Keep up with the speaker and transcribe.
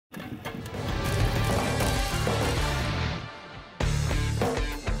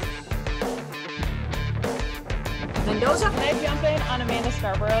Mendoza. Can I jump in on Amanda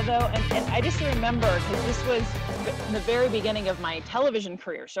Scarborough, though? And I just remember, because this was the very beginning of my television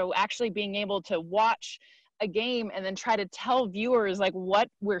career. So actually being able to watch a game and then try to tell viewers like what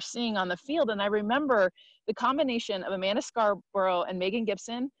we're seeing on the field. And I remember the combination of Amanda Scarborough and Megan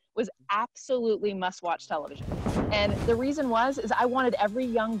Gibson was absolutely must-watch television. And the reason is I wanted every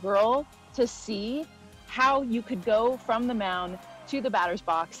young girl to see how you could go from the mound to the batter's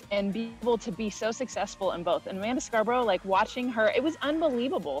box and be able to be so successful in both. And Amanda Scarborough, like watching her, it was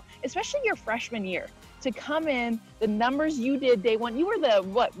unbelievable, especially your freshman year, to come in, the numbers you did day one, you were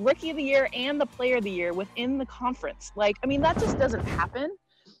the rookie of the year and the player of the year within the conference. Like, I mean, that just doesn't happen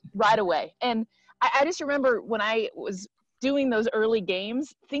right away. And I just remember when I was doing those early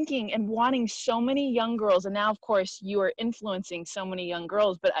games, thinking and wanting so many young girls. And now, of course, you are influencing so many young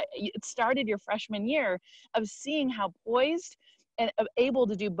girls, but it started your freshman year of seeing how poised and able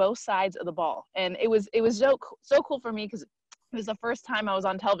to do both sides of the ball. And it was so cool for me, because it was the first time I was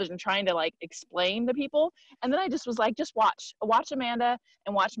on television trying to like explain to people. And then I just was like, just watch Amanda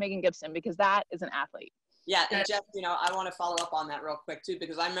and watch Megan Gibson, because that is an athlete. Yeah, and Jeff, you know, I want to follow up on that real quick too,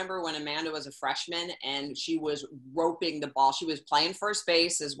 because I remember when Amanda was a freshman and she was roping the ball. She was playing first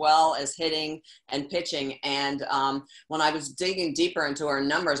base as well as hitting and pitching. And when I was digging deeper into her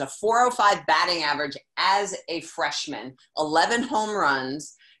numbers, a 405 batting average as a freshman, 11 home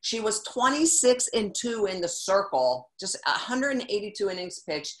runs. She was 26-2 in the circle, just 182 innings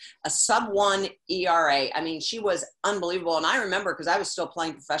pitched, a sub-1 ERA. I mean, she was unbelievable. And I remember, because I was still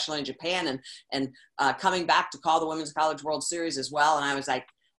playing professionally in Japan and coming back to call the Women's College World Series as well. And I was like,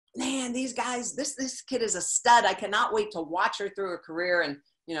 man, these guys, this kid is a stud. I cannot wait to watch her through her career and,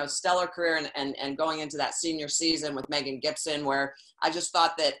 you know, stellar career and going into that senior season with Megan Gibson, where I just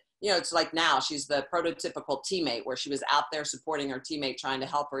thought that, you know, it's like now she's the prototypical teammate, where she was out there supporting her teammate, trying to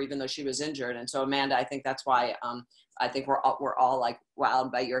help her even though she was injured. And so, Amanda, I think that's why I think we're all like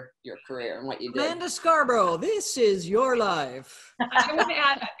wowed by your career and what you did. Amanda Scarborough, this is your life. I want to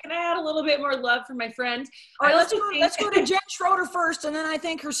add, can I add a little bit more love for my friend? All right, let's go to Jen Schroeder first, and then I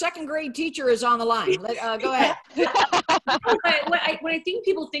think her second grade teacher is on the line. Go ahead. When I think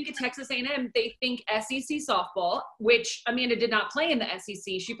people think of Texas A&M, they think SEC softball, which Amanda did not play in the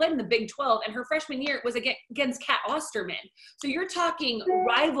SEC. She played in the Big 12, and her freshman year was against Kat Osterman. So you're talking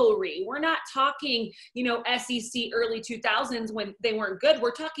rivalry. We're not talking, you know, SEC early 2000s when they weren't good.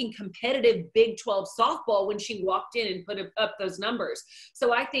 We're talking competitive Big 12 softball when she walked in and put up those numbers.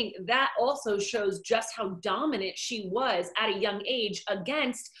 So I think that also shows just how dominant she was at a young age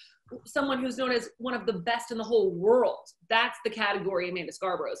against someone who's known as one of the best in the whole world. That's the category Amanda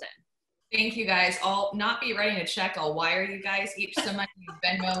Scarborough's in. Thank you, guys. I'll not be writing a check. I'll wire you guys each some money,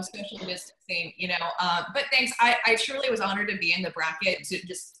 Venmo, social distancing, you know. But thanks. I truly was honored to be in the bracket, to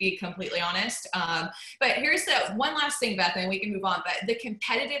just be completely honest. But here's the one last thing, Beth, and we can move on. But the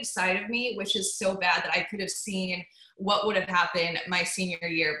competitive side of me, which is so bad that I could have seen what would have happened my senior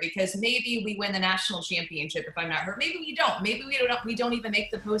year, because maybe we win the national championship if I'm not hurt. Maybe we don't. Maybe we don't even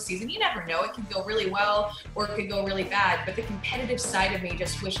make the postseason. You never know. It could go really well or it could go really bad. But the competitive side of me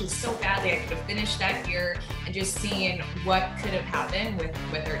just wishes so badly I could have finished that year and just seeing what could have happened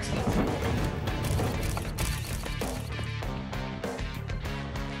with our team.